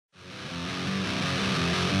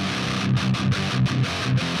Hi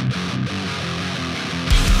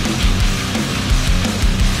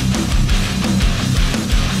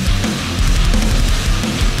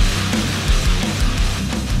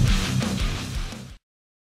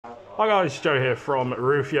guys, Joe here from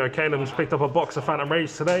Rufioh. Kalum's picked up a box of Phantom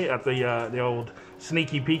Rage today at the old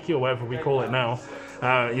Sneaky Peeky or whatever we call it now.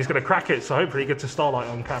 He's going to crack it, so hopefully he gets a Starlight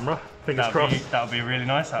on camera. Fingers crossed. That would be really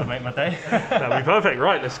nice, that would make my day. That'd be perfect.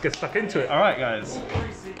 Right, let's get stuck into it. Alright guys.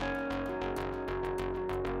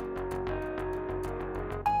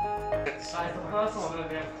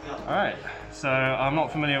 Alright, so I'm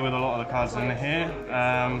not familiar with a lot of the cards in here,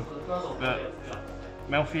 but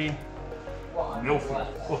Melfi.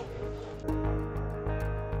 Oh.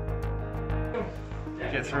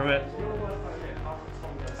 Get through it.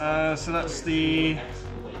 So that's the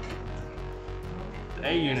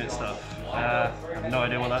A unit stuff. I have no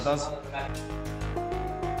idea what that does.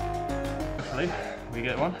 Hopefully we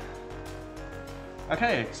get one.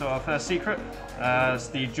 Okay, so our first secret is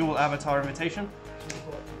the dual avatar invitation.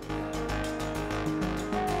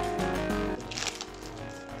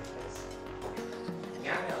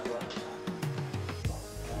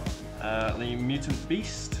 The mutant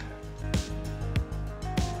beast.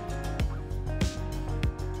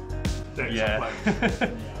 Yeah.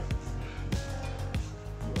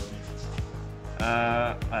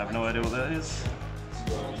 I have no idea what that is.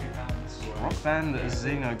 Rock band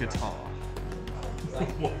Xeno guitar.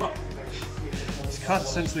 What? This card is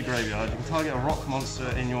sent to the graveyard. You can target a rock monster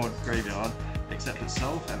in your graveyard, except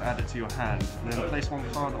itself, and add it to your hand. Then place one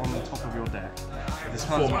card on the top of your deck. This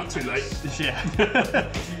card's format too late. Yeah.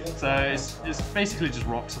 So it's basically just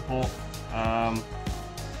rock support.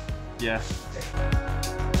 Yeah.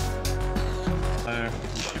 So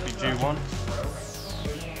we should be due one.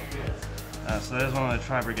 So there's one of the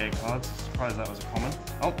Tri Brigade cards. Surprised that was a common.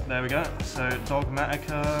 Oh, there we go. So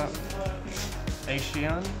Dogmatica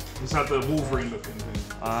Asian. Is that the Wolverine looking thing?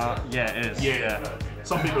 Yeah, it is. Yeah.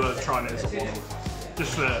 Some people are trying it as a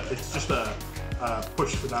one-off. It's just a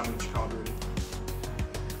push for damage card, really.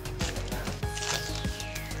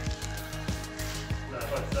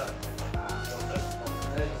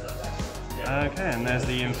 Okay, and there's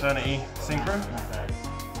the Infernity Synchro.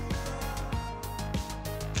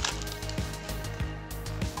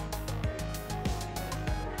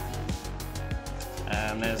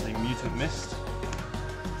 And there's the Mutant Mist.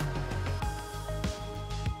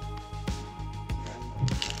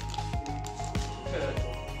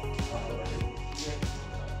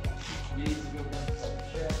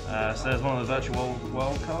 So there's one of the Virtual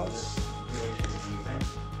World cards.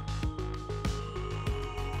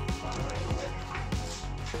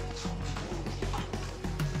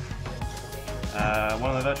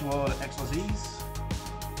 One of the Virtual World XYZs.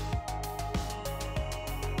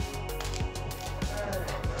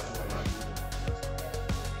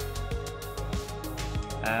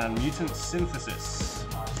 And Mutant Synthesis.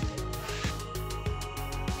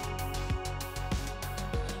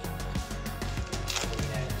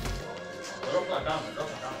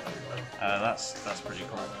 That's pretty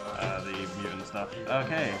cool, the mutant stuff.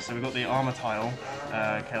 Okay, so we've got the Armor Tile,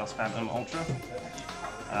 Chaos Phantom Ultra.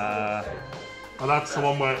 Well, that's the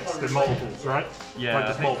one where it's the multiples, right? Yeah.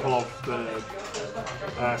 Like the multiple of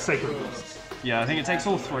the Sacred Beasts. Yeah, I think it takes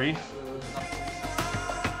all three.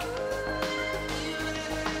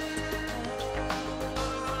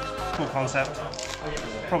 Cool concept.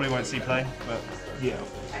 Probably won't see play, but yeah.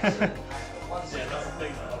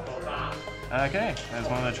 Okay, there's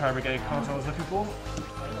one of the Tri Brigade cards I was looking for.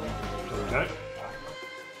 There we go.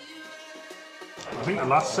 I think the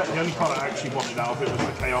last set, the only card I actually wanted out of it was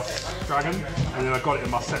the Chaos Dragon, and then I got it in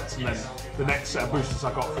my sets, and then the next set of boosters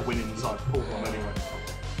I got for winnings, I pulled one anyway.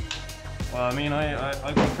 Well, I mean,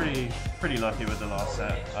 I got pretty lucky with the last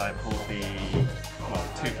set. I pulled the, well,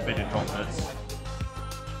 2 Forbidden Gauntlets.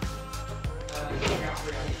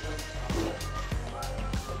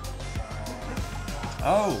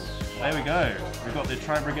 Oh, there we go. We've got the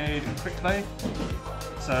Tri Brigade and Quick Play.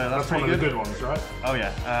 So that's pretty one of good. the good ones, right? Oh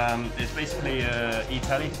yeah. It's basically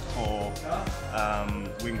E-Tally for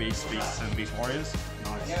Wing Beasts, Beasts and Beast Warriors.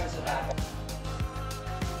 Nice.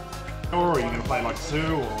 Or are you going to play like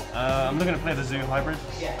Zoo? Or? I'm looking to play the Zoo hybrid.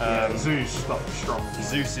 Zoo's stuff is strong.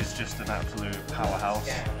 Zeus is just an absolute powerhouse.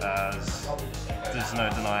 There's no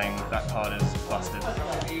denying that card is busted.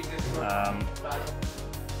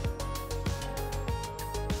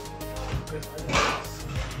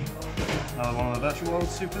 Another one of the Virtual World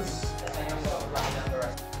Supers.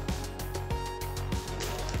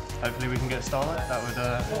 Hopefully we can get Starlight.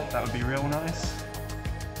 That would be real nice.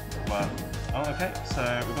 Well, oh, okay. So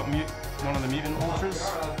we've got one of the Mutant Ultras.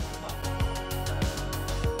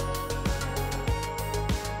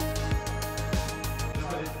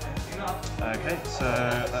 Okay, so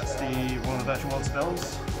that's one of the virtual world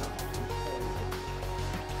spells.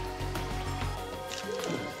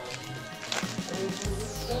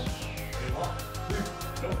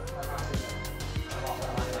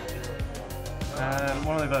 And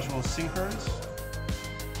one of the virtual synchros.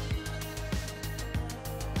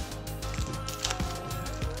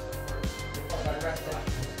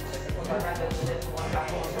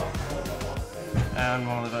 And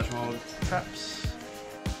one of the virtual traps.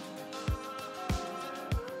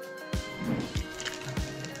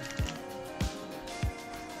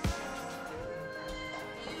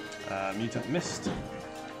 Mutant Mist.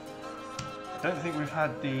 I don't think we've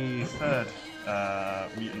had the third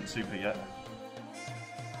mutant super yet.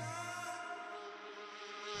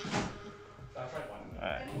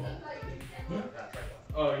 Alright.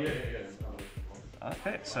 Oh, yeah.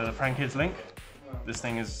 Okay, so the Prank Kids link. This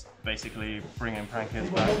thing is basically bringing Prank Kids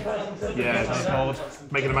back. Yeah,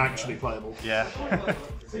 making them actually playable. Yeah.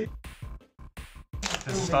 This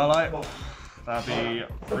is Starlight. That'd be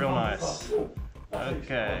real nice.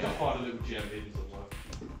 Okay.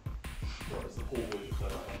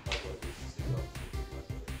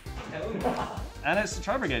 And it's the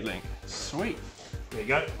Tri-Brigade link. Sweet. There you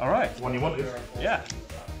go. Alright. One you wanted. Yeah.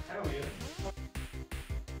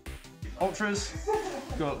 Ultras.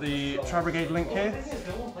 Got the Tri-Brigade link here. Do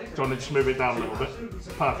you want to just move it down a little bit?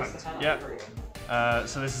 Perfect. Yep.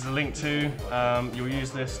 So this is a link to. You'll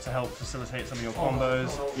use this to help facilitate some of your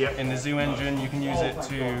combos. Yep. In the zoo engine, you can use it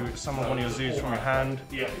to summon one of your zoos from your hand.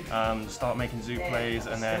 Yep. Start making zoo plays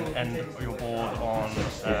and then end your board on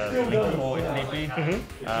link 4 if need be.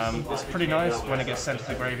 It's pretty nice when it gets sent to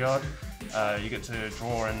the graveyard. You get to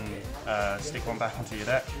draw and stick one back onto your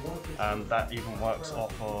deck. That even works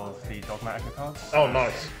off of the Dogmatica cards. Oh,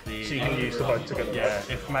 nice. So you can use the both together. Yeah,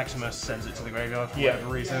 if Maximus sends it to the graveyard for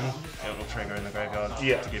whatever reason, it will trigger in the graveyard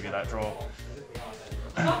to give you that draw.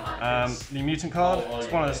 The Mutant card is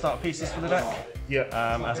one of the start pieces for the deck.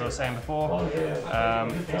 As I was saying before,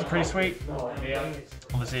 it's pretty sweet.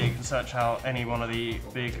 Obviously, you can search out any one of the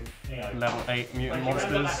big level 8 mutant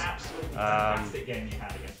monsters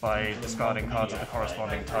by discarding cards of the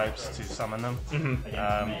corresponding types to summon them.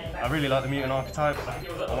 I really like the mutant archetype.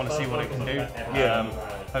 I want to see what it can do.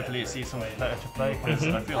 Hopefully it sees some competitive play, because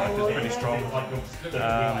I feel like it's pretty strong. We've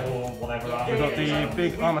got the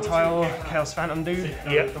big armor tile Chaos Phantom dude.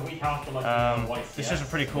 It's just a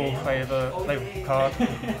pretty cool flavorful card.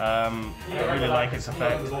 I really like its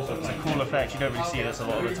effect. It's a cool effect. You don't really see this a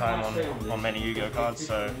lot of the time on many Yu-Gi-Oh cards,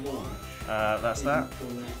 so that's that.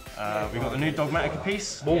 We've got the new Dogmatica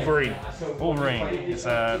piece. Wolverine. It's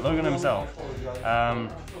Logan himself.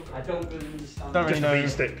 Don't really know.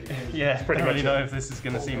 Yeah, don't really know if this is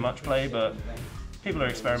going to see much play, but people are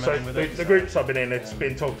experimenting with it. The groups I've been in, it's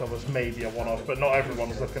been talked of as maybe a one-off, but not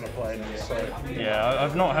everyone's looking at playing it. So yeah,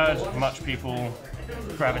 I've not heard much people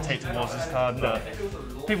gravitate towards this card, but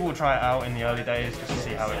people will try it out in the early days just to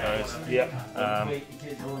see how it goes.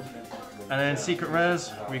 And then secret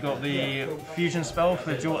rares, we got the fusion spell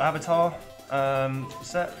for the dual avatar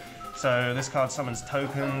set. So this card summons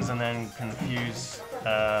tokens and then can fuse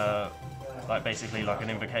basically like an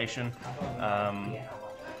invocation.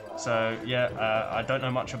 So yeah, I don't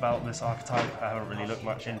know much about this archetype. I haven't really looked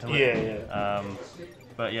much into it.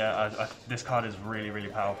 But yeah, this card is really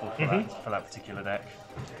powerful for that particular deck.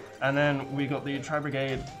 And then we got the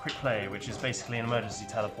Tri-Brigade Quick Play, which is basically an emergency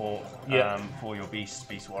teleport for your Beast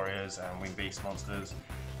Warriors, and Winged Beast monsters.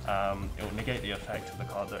 It will negate the effect of the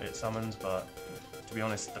card that it summons, but to be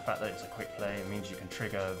honest, the fact that it's a Quick Play, it means you can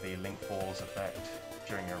trigger the Link Falls effect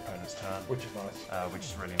during your opponent's turn. Which is nice. Which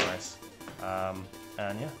is really nice. And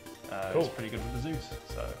yeah, cool. It's pretty good with the Zeus.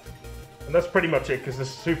 So. And that's pretty much it, because the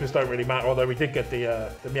supers don't really matter, although we did get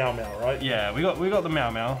the Meow Meow, right? Yeah, we got the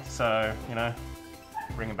Meow Meow, so, you know,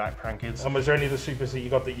 bringing back Prank Kids. And was there any of the supers that you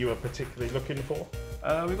got that you were particularly looking for?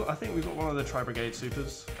 I think we got one of the Tri-Brigade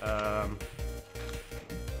supers. I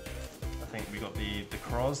think we got the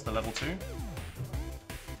Kroz, the level 2.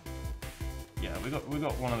 Yeah, we got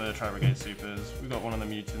one of the Tri-Brigade supers. We got one of the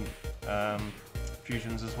mutant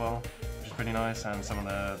fusions as well, which is pretty nice, and some of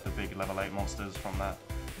the big level 8 monsters from that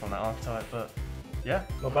archetype. But yeah,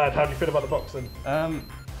 not bad. How do you feel about the box then?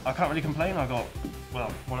 I can't really complain. I got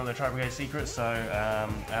one of the Tri-Brigade secrets, so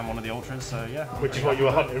and one of the ultras. So yeah, which is what you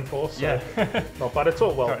were hunting for. So yeah, not bad at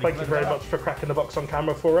all. Well, thank you very much for cracking the box on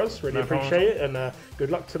camera for us. Really appreciate it, and good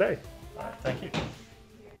luck today. All right, thank you.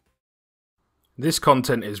 This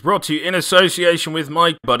content is brought to you in association with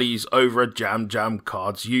my buddies over at Jam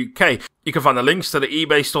Cards UK. You can find the links to the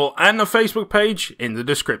eBay store and the Facebook page in the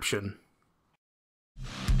description.